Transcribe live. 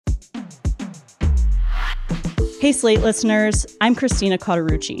Hey Slate listeners, I'm Christina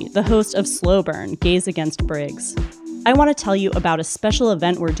Cauterucci, the host of Slow Burn, Gays Against Briggs. I want to tell you about a special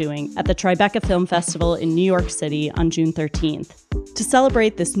event we're doing at the Tribeca Film Festival in New York City on June 13th. To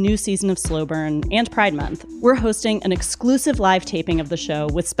celebrate this new season of Slow Burn and Pride Month, we're hosting an exclusive live taping of the show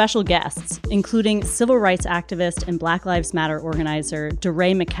with special guests, including civil rights activist and Black Lives Matter organizer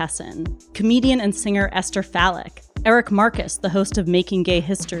DeRay McKesson, comedian and singer Esther Fallick, Eric Marcus, the host of Making Gay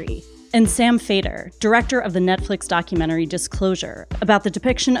History, and Sam Feder, director of the Netflix documentary Disclosure, about the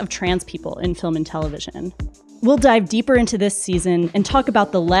depiction of trans people in film and television. We'll dive deeper into this season and talk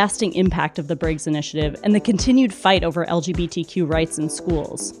about the lasting impact of the Briggs Initiative and the continued fight over LGBTQ rights in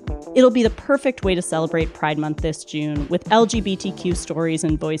schools. It'll be the perfect way to celebrate Pride Month this June with LGBTQ stories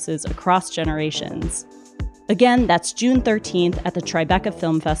and voices across generations. Again, that's June 13th at the Tribeca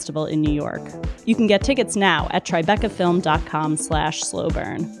Film Festival in New York. You can get tickets now at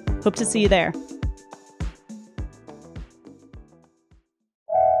tribecafilm.com/slowburn. Hope to see you there.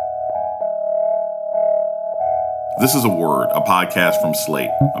 This is A Word, a podcast from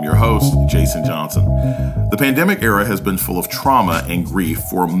Slate. I'm your host, Jason Johnson. The pandemic era has been full of trauma and grief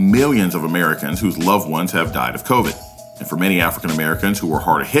for millions of Americans whose loved ones have died of COVID. And for many African Americans who were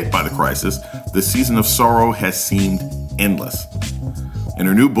hard hit by the crisis, this season of sorrow has seemed endless. In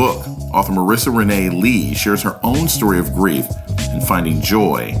her new book, author Marissa Renee Lee shares her own story of grief and finding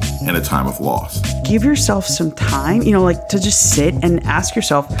joy in a time of loss. Give yourself some time, to just sit and ask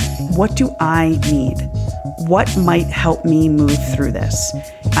yourself, what do I need? What might help me move through this?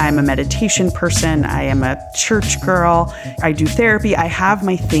 I'm a meditation person. I am a church girl. I do therapy. I have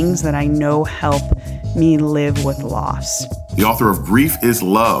my things that I know help me live with loss. The author of Grief is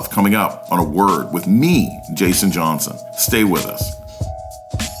Love, coming up on A Word with me, Jason Johnson. Stay with us.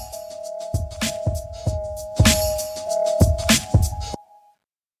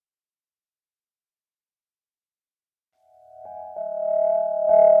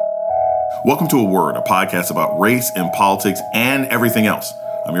 Welcome to A Word, a podcast about race and politics and everything else.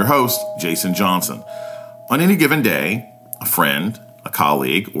 I'm your host, Jason Johnson. On any given day, a friend, a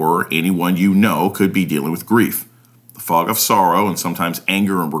colleague, or anyone you know could be dealing with grief. The fog of sorrow and sometimes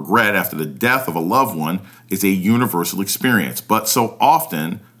anger and regret after the death of a loved one is a universal experience, but so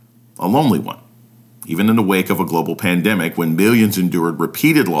often a lonely one. Even in the wake of a global pandemic, when millions endured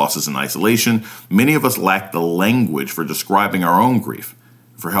repeated losses in isolation, many of us lack the language for describing our own grief,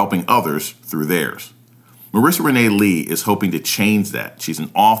 for helping others through theirs. Marissa Renee Lee is hoping to change that. She's an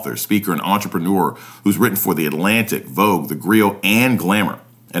author, speaker, and entrepreneur who's written for The Atlantic, Vogue, The Griot, and Glamour.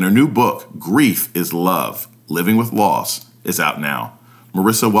 And her new book, Grief is Love, Living with Loss, is out now.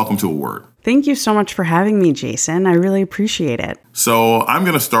 Marissa, welcome to A Word. Thank you so much for having me, Jason. I really appreciate it. So I'm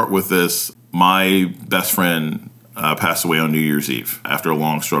going to start with this. My best friend passed away on New Year's Eve after a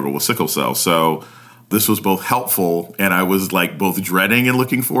long struggle with sickle cell. So this was both helpful and I was both dreading and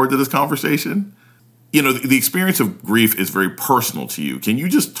looking forward to this conversation. The experience of grief is very personal to you. Can you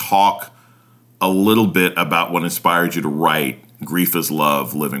just talk a little bit about what inspired you to write Grief is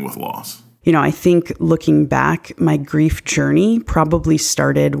Love, Living with Loss? I think looking back, my grief journey probably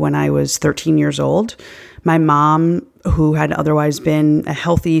started when I was 13 years old. My mom, who had otherwise been a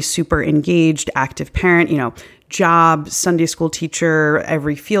healthy, super engaged, active parent, job, Sunday school teacher,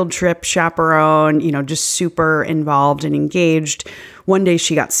 every field trip, chaperone, just super involved and engaged. One day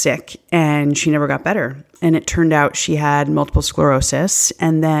she got sick and she never got better. And it turned out she had multiple sclerosis.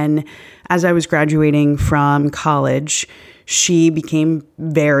 And then as I was graduating from college, she became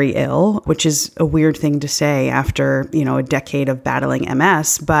very ill, which is a weird thing to say after, a decade of battling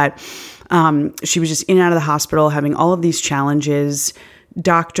MS. But she was just in and out of the hospital having all of these challenges.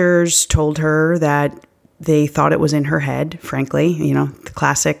 Doctors told her that they thought it was in her head, frankly, the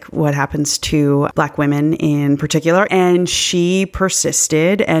classic, what happens to Black women in particular. And she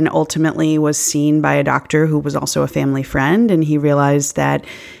persisted and ultimately was seen by a doctor who was also a family friend. And he realized that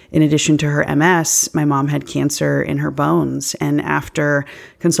in addition to her MS, my mom had cancer in her bones. And after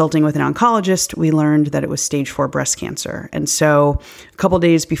consulting with an oncologist, we learned that it was stage 4 breast cancer. And so a couple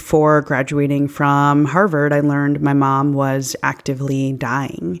days before graduating from Harvard, I learned my mom was actively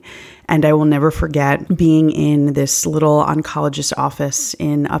dying. And I will never forget being in this little oncologist office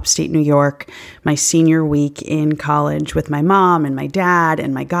in upstate New York, my senior week in college with my mom and my dad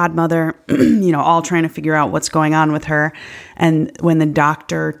and my godmother, all trying to figure out what's going on with her. And when the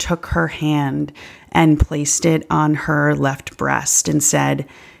doctor took her hand and placed it on her left breast and said,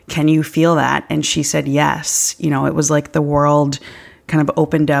 "Can you feel that?" And she said, yes. It was like the world kind of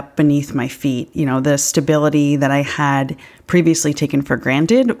opened up beneath my feet. You know, the stability that I had previously taken for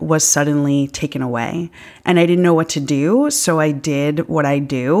granted was suddenly taken away. And I didn't know what to do. So I did what I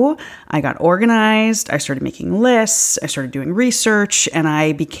do. I got organized. I started making lists. I started doing research. And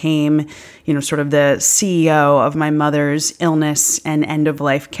I became, you know, sort of the CEO of my mother's illness and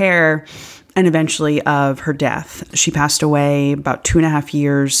end-of-life care, and eventually of her death. She passed away about 2.5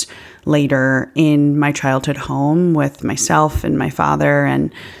 years later in my childhood home with myself and my father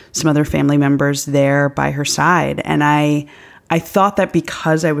and some other family members there by her side. And I thought that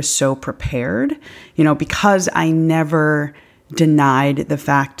because I was so prepared, you know, because I never denied the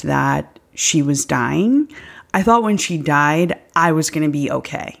fact that she was dying, I thought when she died, I was going to be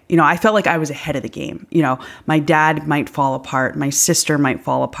okay. You know, I felt like I was ahead of the game. You know, my dad might fall apart, my sister might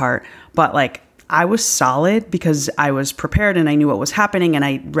fall apart, but like I was solid because I was prepared and I knew what was happening and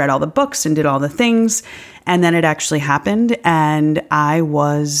I read all the books and did all the things. And then it actually happened and I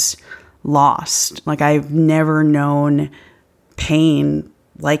was lost. Like I've never known pain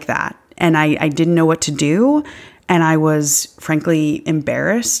like that. And I didn't know what to do. And I was frankly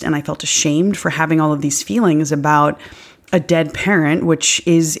embarrassed and I felt ashamed for having all of these feelings about a dead parent, which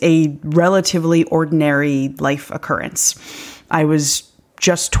is a relatively ordinary life occurrence. I was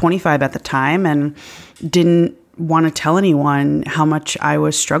just 25 at the time and didn't want to tell anyone how much I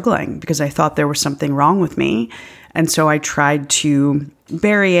was struggling because I thought there was something wrong with me. And so I tried to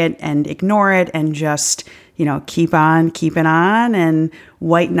bury it and ignore it and just, you know, keep on keeping on, and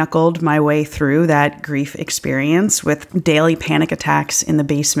white knuckled my way through that grief experience with daily panic attacks in the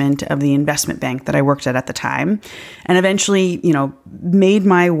basement of the investment bank that I worked at the time. And eventually, you know, made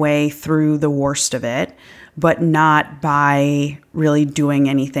my way through the worst of it, but not by really doing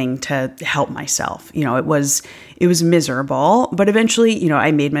anything to help myself. You know, it was miserable, but eventually, you know,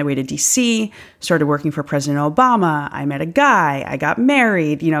 I made my way to DC, started working for President Obama. I met a guy, I got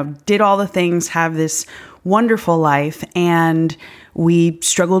married, you know, did all the things, have this wonderful life. And we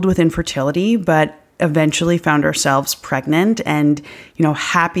struggled with infertility, but eventually found ourselves pregnant and, you know,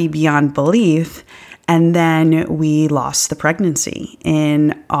 happy beyond belief. And then we lost the pregnancy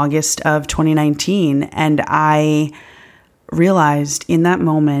in August of 2019. And I realized in that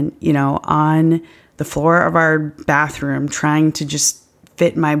moment, you know, on the floor of our bathroom, trying to just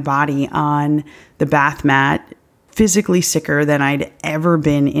fit my body on the bath mat, physically sicker than I'd ever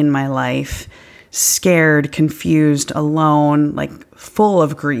been in my life, scared, confused, alone, like full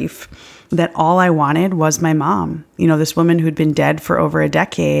of grief, that all I wanted was my mom, you know, this woman who'd been dead for over a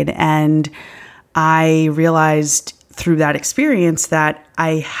decade. And I realized through that experience that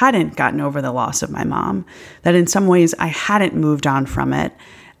I hadn't gotten over the loss of my mom, that in some ways I hadn't moved on from it.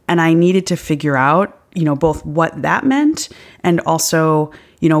 And I needed to figure out, you know, both what that meant and also,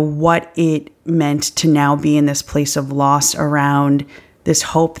 you know, what it meant to now be in this place of loss around this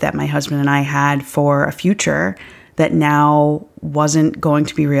hope that my husband and I had for a future that now wasn't going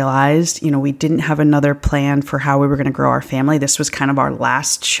to be realized. You know, we didn't have another plan for how we were going to grow our family. This was kind of our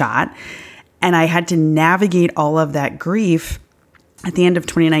last shot. And I had to navigate all of that grief at the end of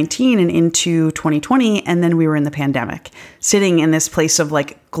 2019 and into 2020. And then we were in the pandemic, sitting in this place of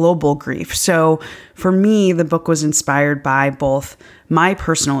like global grief. So for me, the book was inspired by both my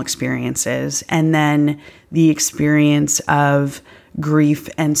personal experiences and then the experience of grief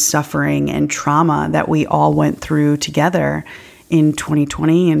and suffering and trauma that we all went through together in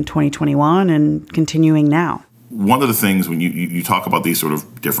 2020 and 2021 and continuing now. One of the things when you talk about these sort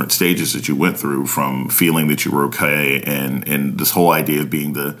of different stages that you went through, from feeling that you were okay and this whole idea of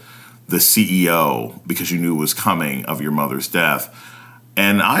being the CEO because you knew it was coming of your mother's death.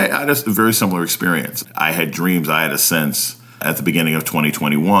 And I had a very similar experience. I had dreams, I had a sense at the beginning of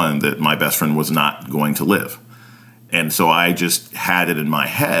 2021 that my best friend was not going to live. And so I just had it in my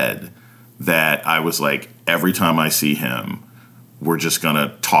head that I was like, every time I see him, we're just going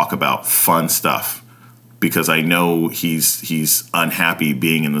to talk about fun stuff. Because I know he's unhappy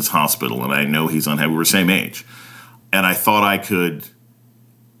being in this hospital, and I know he's unhappy. We were the same age. And I thought I could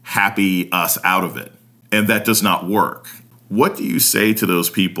happy us out of it. And that does not work. What do you say to those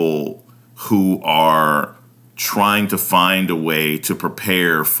people who are trying to find a way to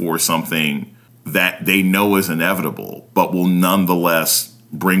prepare for something that they know is inevitable, but will nonetheless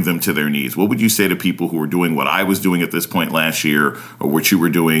bring them to their knees? What would you say to people who are doing what I was doing at this point last year, or what you were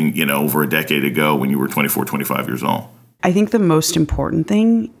doing, you know, over a decade ago when you were 24, 25 years old? I think the most important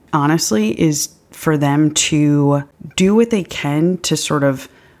thing, honestly, is for them to do what they can to sort of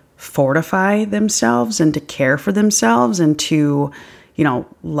fortify themselves and to care for themselves and to, you know,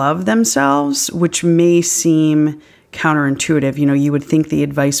 love themselves, which may seem counterintuitive. You know, you would think the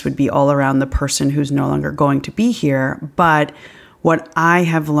advice would be all around the person who's no longer going to be here, but What I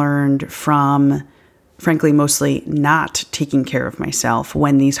have learned from, frankly, mostly not taking care of myself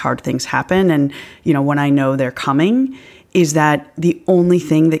when these hard things happen and, when I know they're coming, is that the only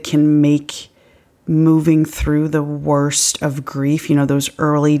thing that can make moving through the worst of grief, those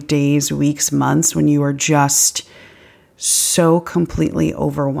early days, weeks, months when you are just so completely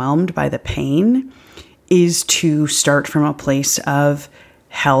overwhelmed by the pain, is to start from a place of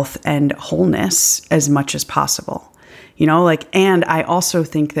health and wholeness as much as possible. And I also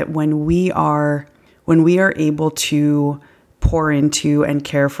think that when we are able to pour into and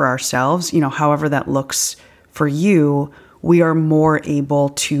care for ourselves, however that looks for you, we are more able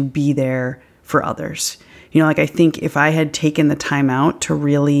to be there for others. I think if I had taken the time out to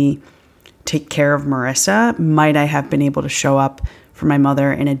really take care of Marissa, might I have been able to show up for my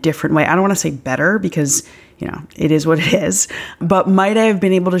mother in a different way? I don't want to say better because, it is what it is, but might I have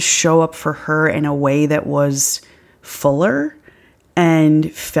been able to show up for her in a way that was fuller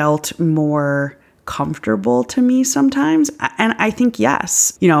and felt more comfortable to me sometimes? And I think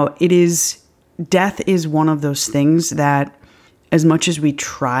yes. Death is one of those things that, as much as we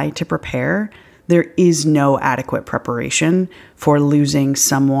try to prepare, there is no adequate preparation for losing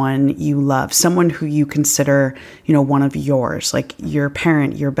someone you love, someone who you consider, one of yours, like your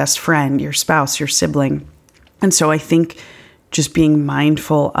parent, your best friend, your spouse, your sibling. And so I think just being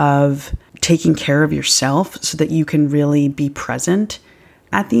mindful of taking care of yourself so that you can really be present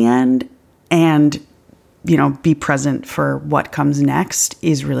at the end and, be present for what comes next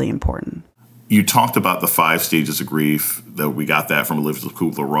is really important. You talked about the 5 stages of grief, that we got that from Elizabeth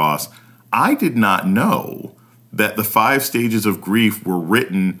Kubler-Ross. I did not know that the 5 stages of grief were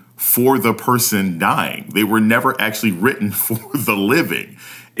written for the person dying. They were never actually written for the living.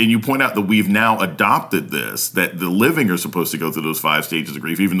 And you point out that we've now adopted this, that the living are supposed to go through those 5 stages of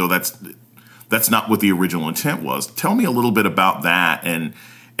grief, even though that's not what the original intent was. Tell me a little bit about that and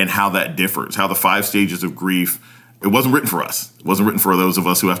how that differs, how the 5 stages of grief, it wasn't written for us. It wasn't written for those of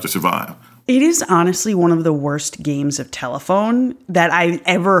us who have to survive. It is honestly one of the worst games of telephone that I've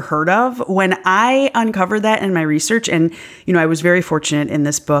ever heard of. When I uncovered that in my research, and, I was very fortunate in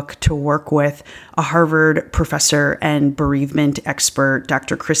this book to work with a Harvard professor and bereavement expert,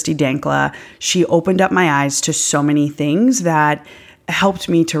 Dr. Christy Dankla. She opened up my eyes to so many things that helped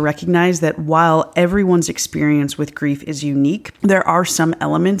me to recognize that while everyone's experience with grief is unique, there are some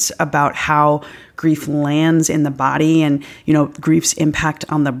elements about how grief lands in the body and, grief's impact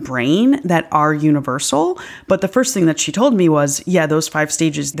on the brain that are universal. But the first thing that she told me was, those 5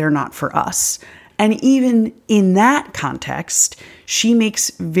 stages, they're not for us. And even in that context, she makes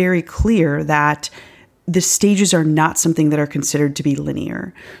very clear that the stages are not something that are considered to be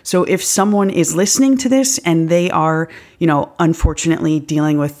linear. So if someone is listening to this and they are, unfortunately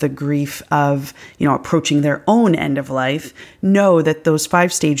dealing with the grief of, approaching their own end of life, know that those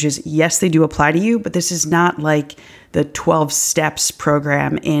 5 stages, yes, they do apply to you, but this is not like the 12 steps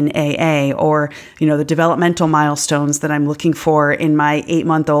program in AA or, the developmental milestones that I'm looking for in my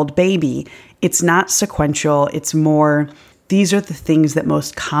 8-month-old baby. It's not sequential. It's more, these are the things that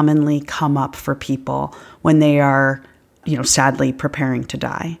most commonly come up for people when they are, sadly preparing to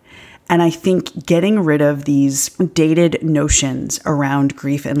die. And I think getting rid of these dated notions around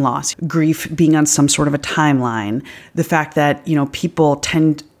grief and loss, grief being on some sort of a timeline, the fact that, people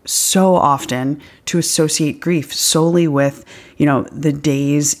tend so often to associate grief solely with, the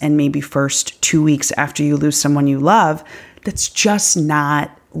days and maybe first 2 weeks after you lose someone you love, that's just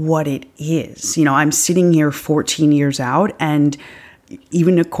not what it is. I'm sitting here 14 years out, and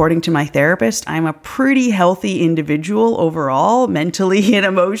even according to my therapist, I'm a pretty healthy individual overall, mentally and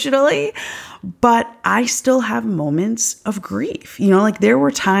emotionally, but I still have moments of grief. There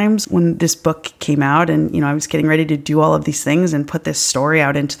were times when this book came out and, I was getting ready to do all of these things and put this story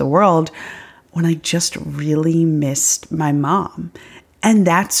out into the world when I just really missed my mom. And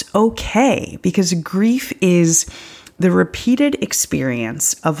that's okay, because grief is the repeated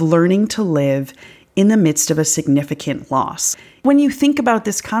experience of learning to live in the midst of a significant loss. When you think about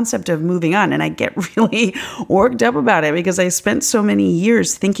this concept of moving on, and I get really worked up about it because I spent so many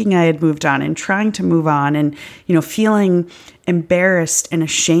years thinking I had moved on and trying to move on and, feeling embarrassed and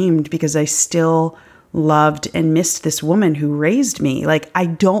ashamed because I still loved and missed this woman who raised me. I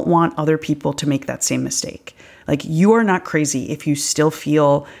don't want other people to make that same mistake. You are not crazy if you still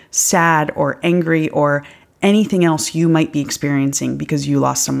feel sad or angry or anything else you might be experiencing because you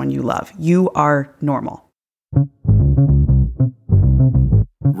lost someone you love. You are normal.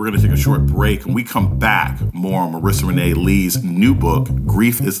 We're going to take a short break. When we come back, more on Marissa Renee Lee's new book,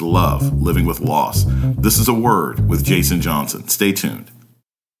 Grief is Love, Living with Loss. This is A Word with Jason Johnson. Stay tuned.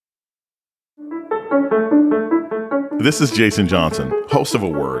 This is Jason Johnson, host of A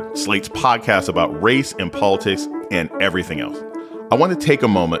Word, Slate's podcast about race and politics and everything else. I want to take a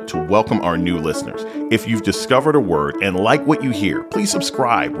moment to welcome our new listeners. If you've discovered A Word and like what you hear, please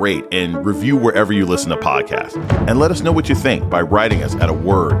subscribe, rate, and review wherever you listen to podcasts. And let us know what you think by writing us at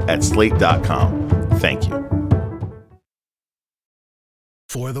aword@slate.com. Thank you.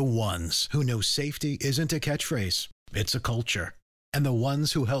 For the ones who know safety isn't a catchphrase, it's a culture. And the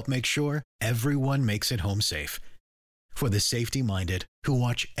ones who help make sure everyone makes it home safe. For the safety-minded who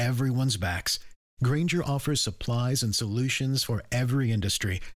watch everyone's backs, Grainger offers supplies and solutions for every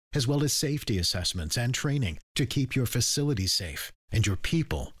industry, as well as safety assessments and training to keep your facilities safe and your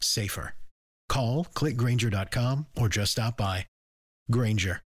people safer. Call, click Grainger.com, or just stop by.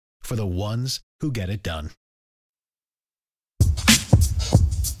 Grainger, for the ones who get it done.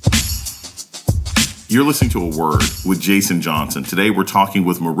 You're listening to A Word with Jason Johnson. Today we're talking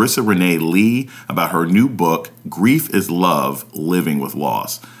with Marissa Renee Lee about her new book, Grief is Love, Living with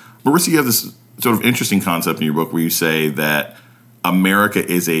Loss. Marissa, you have this sort of interesting concept in your book where you say that America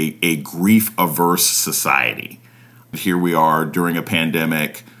is a grief-averse society. Here we are during a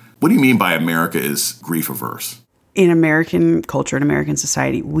pandemic. What do you mean by America is grief-averse? In American culture, in American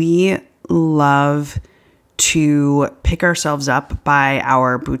society, we love to pick ourselves up by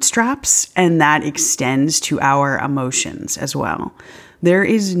our bootstraps, and that extends to our emotions as well. There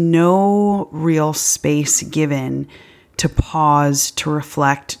is no real space given to pause, to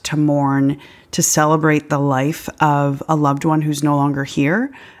reflect, to mourn, to celebrate the life of a loved one who's no longer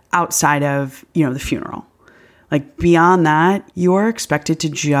here outside of, the funeral. Like beyond that, you're expected to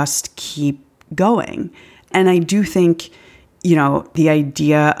just keep going. And I do think the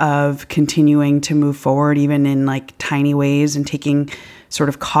idea of continuing to move forward, even in like tiny ways and taking sort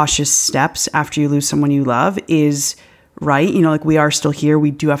of cautious steps after you lose someone you love is right. We are still here.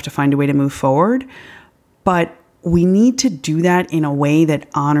 We do have to find a way to move forward, but we need to do that in a way that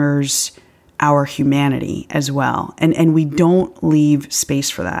honors our humanity as well. And we don't leave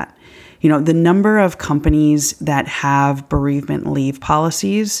space for that. The number of companies that have bereavement leave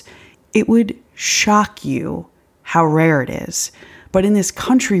policies, it would shock you how rare it is. But in this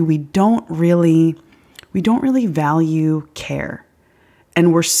country, we don't really value care.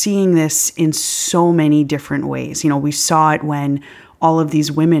 And we're seeing this in so many different ways. We saw it when all of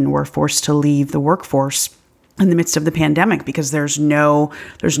these women were forced to leave the workforce in the midst of the pandemic because there's no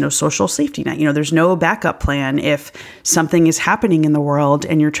social safety net. There's no backup plan. If something is happening in the world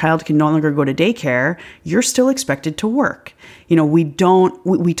and your child can no longer go to daycare, you're still expected to work. We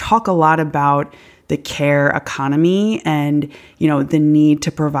talk a lot about the care economy and, the need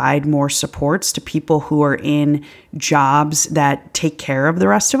to provide more supports to people who are in jobs that take care of the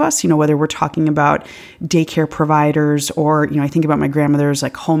rest of us, whether we're talking about daycare providers or, I think about my grandmother's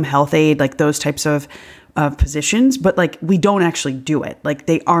like home health aide, like those types of positions, but like we don't actually do it. Like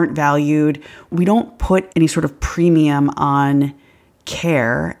they aren't valued. We don't put any sort of premium on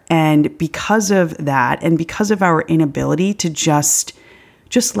care. And because of that, and because of our inability to just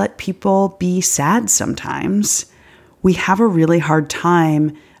let people be sad sometimes, we have a really hard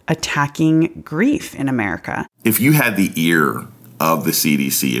time attacking grief in America. If you had the ear of the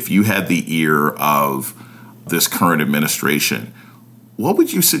CDC, if you had the ear of this current administration, what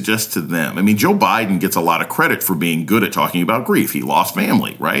would you suggest to them? I mean, Joe Biden gets a lot of credit for being good at talking about grief. He lost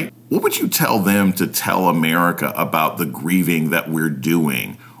family, right? What would you tell them to tell America about the grieving that we're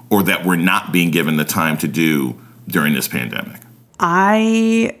doing or that we're not being given the time to do during this pandemic?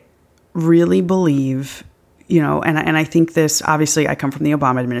 I really believe, and I think this, obviously I come from the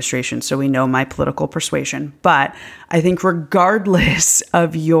Obama administration, so we know my political persuasion, but I think regardless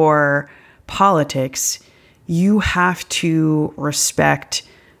of your politics, you have to respect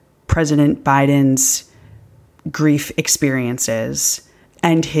President Biden's grief experiences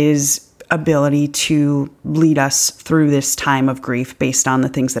and his ability to lead us through this time of grief based on the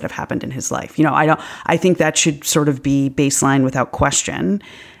things that have happened in his life. I think that should sort of be baseline without question.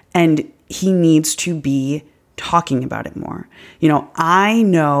 And he needs to be talking about it more. I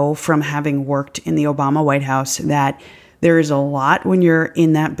know from having worked in the Obama White House that there is a lot when you're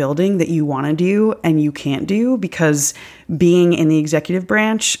in that building that you want to do and you can't do, because being in the executive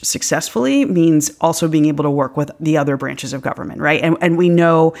branch successfully means also being able to work with the other branches of government, right? And we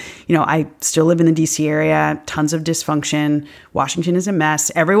know, I still live in the DC area, tons of dysfunction. Washington is a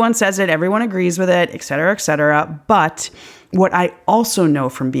mess. Everyone says it, everyone agrees with it, et cetera, et cetera. But what I also know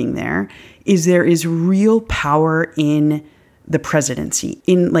from being there is real power in the presidency,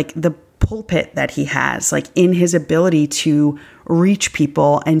 in like the pulpit that he has, like in his ability to reach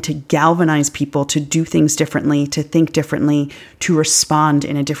people and to galvanize people to do things differently, to think differently, to respond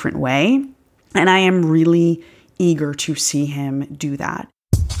in a different way. And I am really eager to see him do that.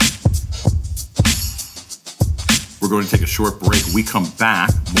 We're going to take a short break. We come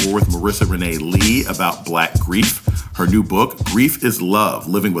back more with Marissa Renee Lee about Black grief. Her new book, Grief is Love,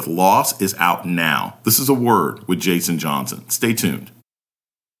 Living with Loss, is out now. This is A Word with Jason Johnson. Stay tuned.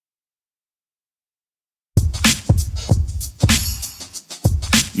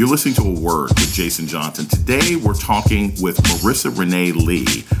 You're listening to A Word with Jason Johnson. Today, we're talking with Marissa Renee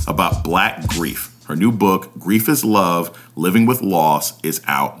Lee about Black grief. Her new book, Grief is Love, Living with Loss, is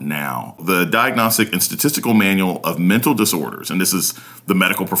out now. The Diagnostic and Statistical Manual of Mental Disorders, and this is the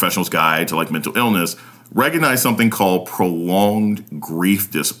medical professional's guide to mental illness, recognize something called prolonged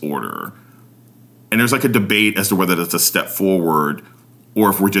grief disorder. And there's a debate as to whether that's a step forward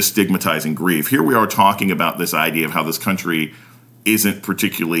or if we're just stigmatizing grief. Here we are talking about this idea of how this country isn't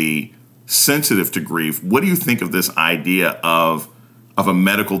particularly sensitive to grief. What do you think of this idea of a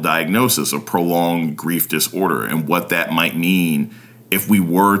medical diagnosis of prolonged grief disorder and what that might mean if we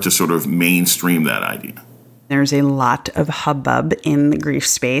were to sort of mainstream that idea? There's a lot of hubbub in the grief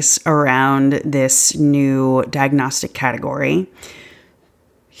space around this new diagnostic category.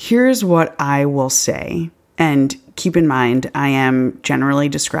 Here's what I will say, and keep in mind, I am generally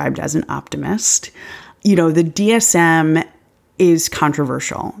described as an optimist. The DSM is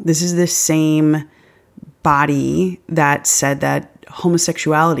controversial. This is the same body that said that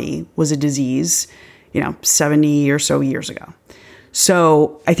homosexuality was a disease, 70 or so years ago.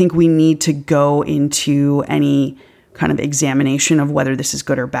 So I think we need to go into any kind of examination of whether this is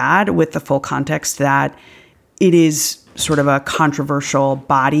good or bad with the full context that it is sort of a controversial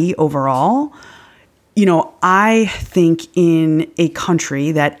body overall. I think in a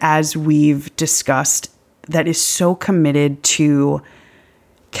country that, as we've discussed, that is so committed to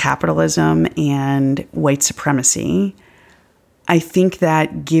capitalism and white supremacy, I think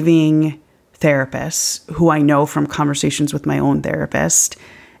that giving therapists, who I know from conversations with my own therapist,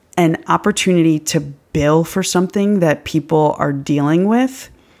 an opportunity to bill for something that people are dealing with,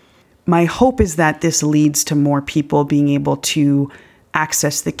 my hope is that this leads to more people being able to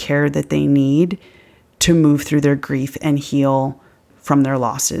access the care that they need to move through their grief and heal from their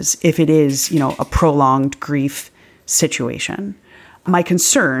losses, if it is, a prolonged grief situation. My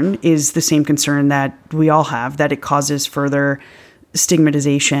concern is the same concern that we all have, that it causes further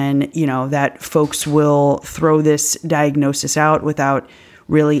stigmatization, that folks will throw this diagnosis out without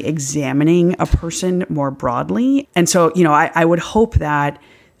really examining a person more broadly. And so, I would hope that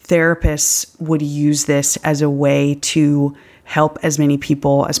therapists would use this as a way to help as many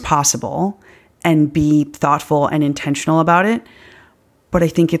people as possible and be thoughtful and intentional about it. But I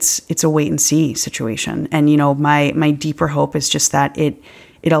think it's a wait and see situation. And, my deeper hope is just that it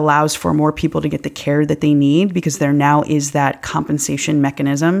allows for more people to get the care that they need, because there now is that compensation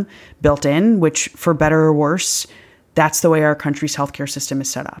mechanism built in, which, for better or worse, that's the way our country's healthcare system is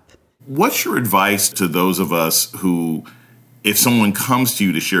set up. What's your advice to those of us who, if someone comes to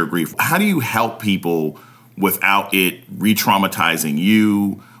you to share grief, how do you help people without it re-traumatizing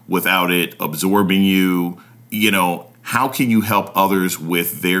you, without it absorbing you? How can you help others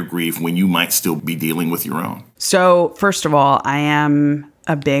with their grief when you might still be dealing with your own? So, first of all, I am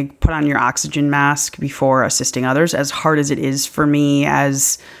a big put on your oxygen mask before assisting others. As hard as it is for me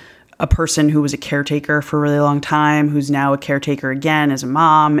as a person who was a caretaker for a really long time, who's now a caretaker again as a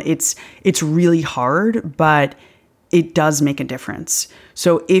mom, it's really hard, but it does make a difference.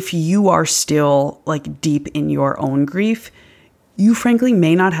 So if you are still deep in your own grief, you frankly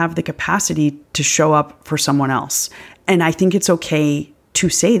may not have the capacity to show up for someone else. And I think it's okay to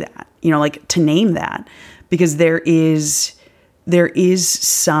say that, to name that, because there is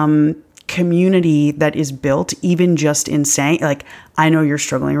some community that is built even just in saying, I know you're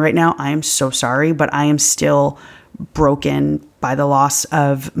struggling right now. I am so sorry, but I am still broken by the loss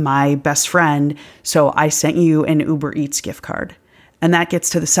of my best friend. So I sent you an Uber Eats gift card. And that gets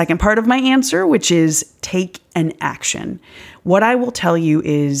to the second part of my answer, which is take an action. What I will tell you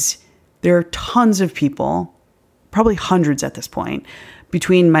is there are tons of people, probably hundreds at this point,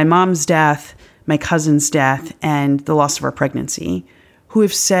 between my mom's death, my cousin's death, and the loss of our pregnancy, who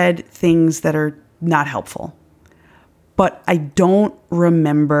have said things that are not helpful. But I don't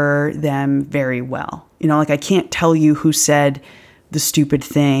remember them very well. I can't tell you who said the stupid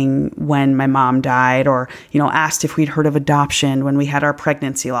thing when my mom died, or, asked if we'd heard of adoption when we had our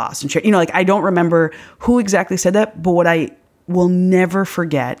pregnancy loss. And, I don't remember who exactly said that, but what I will never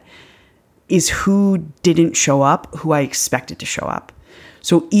forget is who didn't show up, who I expected to show up.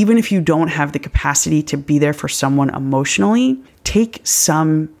 So even if you don't have the capacity to be there for someone emotionally, take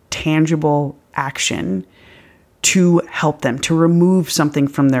some tangible action to help them, to remove something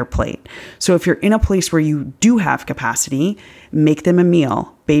from their plate. So if you're in a place where you do have capacity, make them a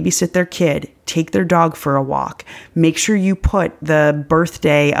meal, babysit their kid, take their dog for a walk, make sure you put the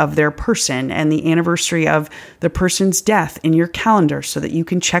birthday of their person and the anniversary of the person's death in your calendar so that you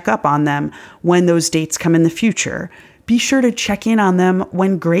can check up on them when those dates come in the future. Be sure to check in on them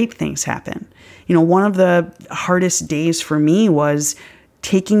when great things happen. One of the hardest days for me was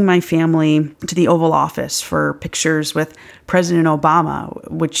taking my family to the Oval Office for pictures with President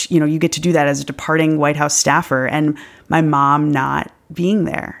Obama, which, you get to do that as a departing White House staffer, and my mom not being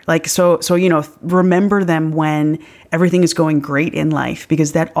there. So, remember them when everything is going great in life,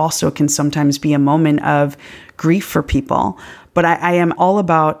 because that also can sometimes be a moment of grief for people. But I am all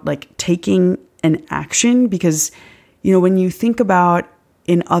about taking an action, because, when you think about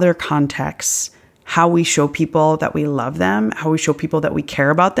in other contexts, how we show people that we love them, how we show people that we care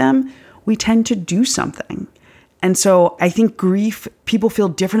about them, we tend to do something. And so I think grief, people feel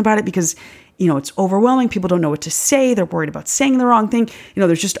different about it because, it's overwhelming. People don't know what to say. They're worried about saying the wrong thing.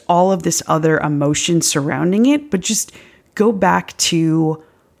 There's just all of this other emotion surrounding it. But just go back to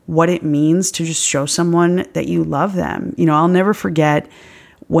what it means to just show someone that you love them. I'll never forget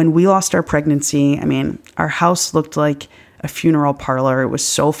when we lost our pregnancy. Our house looked like a funeral parlor. It was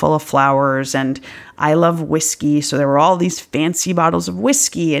so full of flowers, and I love whiskey. So there were all these fancy bottles of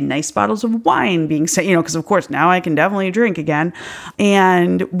whiskey and nice bottles of wine being sent, because of course now I can definitely drink again.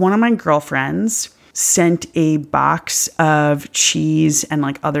 And one of my girlfriends sent a box of cheese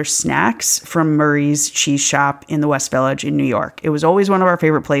and other snacks from Murray's Cheese Shop in the West Village in New York. It was always one of our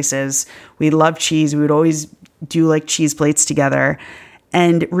favorite places. We love cheese. We would always do cheese plates together.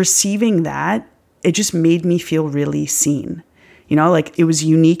 And receiving that, it just made me feel really seen. It was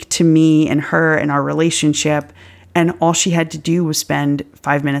unique to me and her and our relationship. And all she had to do was spend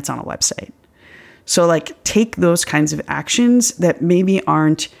 5 minutes on a website. So take those kinds of actions that maybe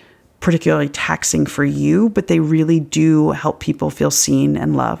aren't particularly taxing for you, but they really do help people feel seen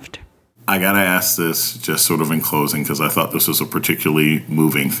and loved. I got to ask this just sort of in closing, because I thought this was a particularly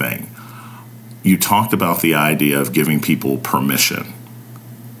moving thing. You talked about the idea of giving people permission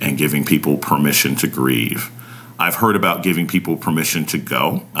and giving people permission to grieve. I've heard about giving people permission to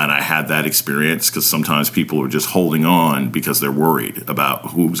go, and I had that experience because sometimes people are just holding on because they're worried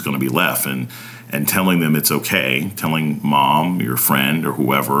about who's going to be left, and telling them it's okay, telling mom, your friend, or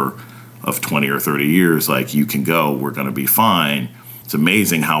whoever of 20 or 30 years, you can go, we're going to be fine. It's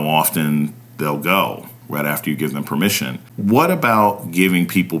amazing how often they'll go right after you give them permission. What about giving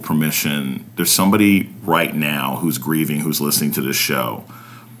people permission? There's somebody right now who's grieving, who's listening to this show.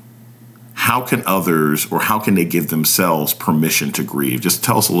 How can others, or how can they give themselves permission to grieve? Just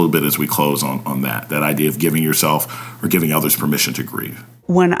tell us a little bit as we close on that idea of giving yourself or giving others permission to grieve.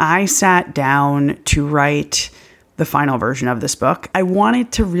 When I sat down to write the final version of this book, I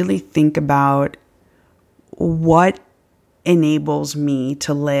wanted to really think about what enables me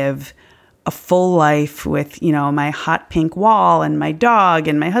to live a full life with, my hot pink wall and my dog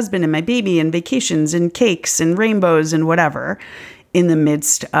and my husband and my baby and vacations and cakes and rainbows and whatever, in the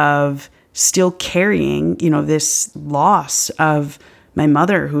midst of still carrying, this loss of my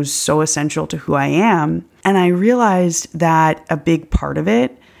mother, who's so essential to who I am. And I realized that a big part of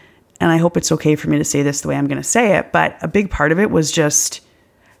it, and I hope it's okay for me to say this the way I'm going to say it, but a big part of it was just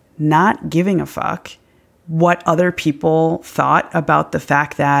not giving a fuck what other people thought about the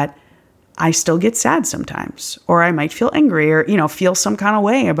fact that I still get sad sometimes, or I might feel angry, or, feel some kind of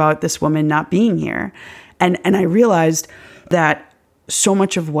way about this woman not being here. And I realized that so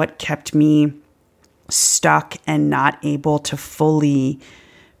much of what kept me stuck and not able to fully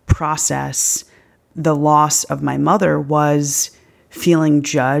process the loss of my mother was feeling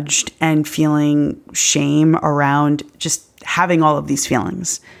judged and feeling shame around just having all of these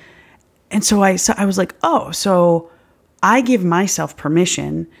feelings. And so I was like, oh, so I give myself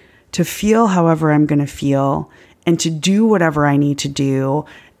permission to feel however I'm going to feel and to do whatever I need to do.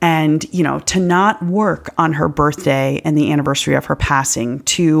 And, to not work on her birthday and the anniversary of her passing,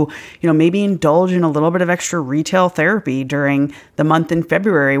 to, maybe indulge in a little bit of extra retail therapy during the month in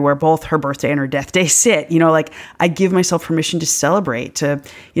February where both her birthday and her death day sit. I give myself permission to celebrate, to,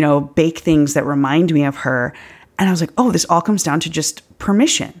 bake things that remind me of her. And I was like, oh, this all comes down to just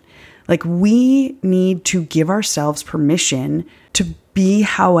permission. We need to give ourselves permission to be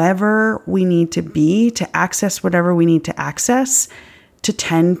however we need to be, to access whatever we need to access, to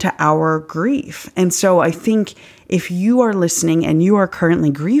tend to our grief. And so I think if you are listening and you are currently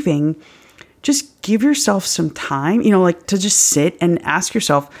grieving, just give yourself some time, to just sit and ask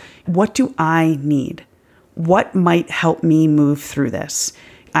yourself, what do I need? What might help me move through this?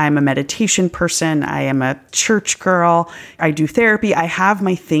 I'm a meditation person. I am a church girl. I do therapy. I have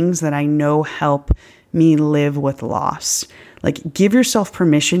my things that I know help me live with loss. Like, give yourself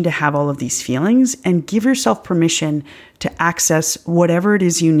permission to have all of these feelings and give yourself permission to access whatever it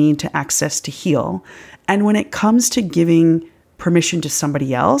is you need to access to heal. And when it comes to giving permission to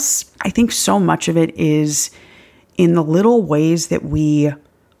somebody else, I think so much of it is in the little ways that we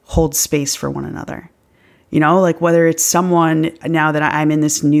hold space for one another. You know, like whether it's someone, now that I'm in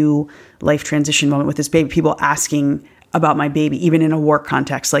this new life transition moment with this baby, people asking about my baby, even in a work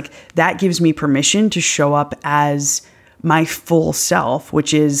context, like that gives me permission to show up as my full self,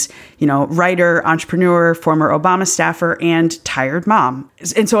 which is, you know, writer, entrepreneur, former Obama staffer, and tired mom.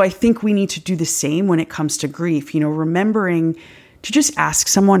 And so I think we need to do the same when it comes to grief, you know, remembering to just ask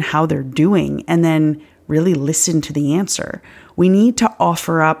someone how they're doing and then really listen to the answer. We need to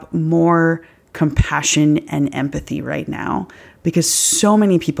offer up more compassion and empathy right now because so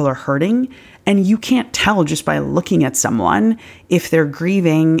many people are hurting, and you can't tell just by looking at someone if they're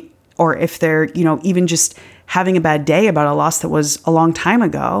grieving or if they're, you know, even just having a bad day about a loss that was a long time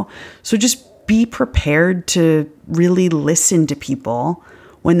ago. So just be prepared to really listen to people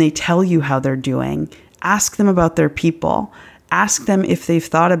when they tell you how they're doing. Ask them about their people. Ask them if they've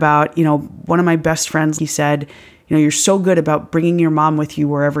thought about, you know, one of my best friends, he said, you know, you're so good about bringing your mom with you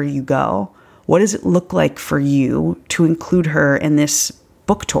wherever you go. What does it look like for you to include her in this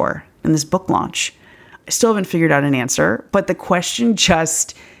book tour, in this book launch? I still haven't figured out an answer, but the question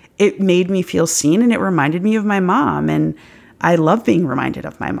just, it made me feel seen and it reminded me of my mom. And I love being reminded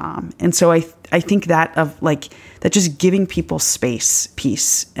of my mom. And so I think that that just giving people space,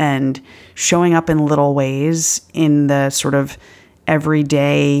 peace, and showing up in little ways in the sort of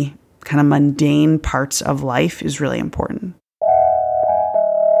everyday kind of mundane parts of life is really important.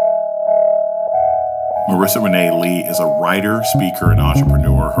 Marissa Renee Lee is a writer, speaker, and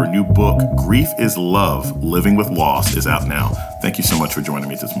entrepreneur. Her new book, Grief is Love, Living with Loss, is out now. Thank you so much for joining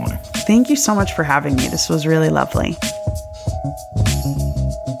me this morning. Thank you so much for having me. This was really lovely.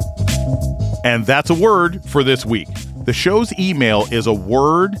 And that's a word for this week. The show's email is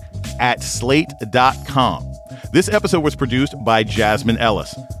aword@slate.com. This episode was produced by Jasmine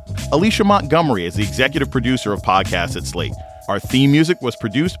Ellis. Alicia Montgomery is the executive producer of podcasts at Slate. Our theme music was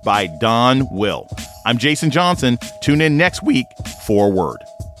produced by Don Will. I'm Jason Johnson. Tune in next week for Word.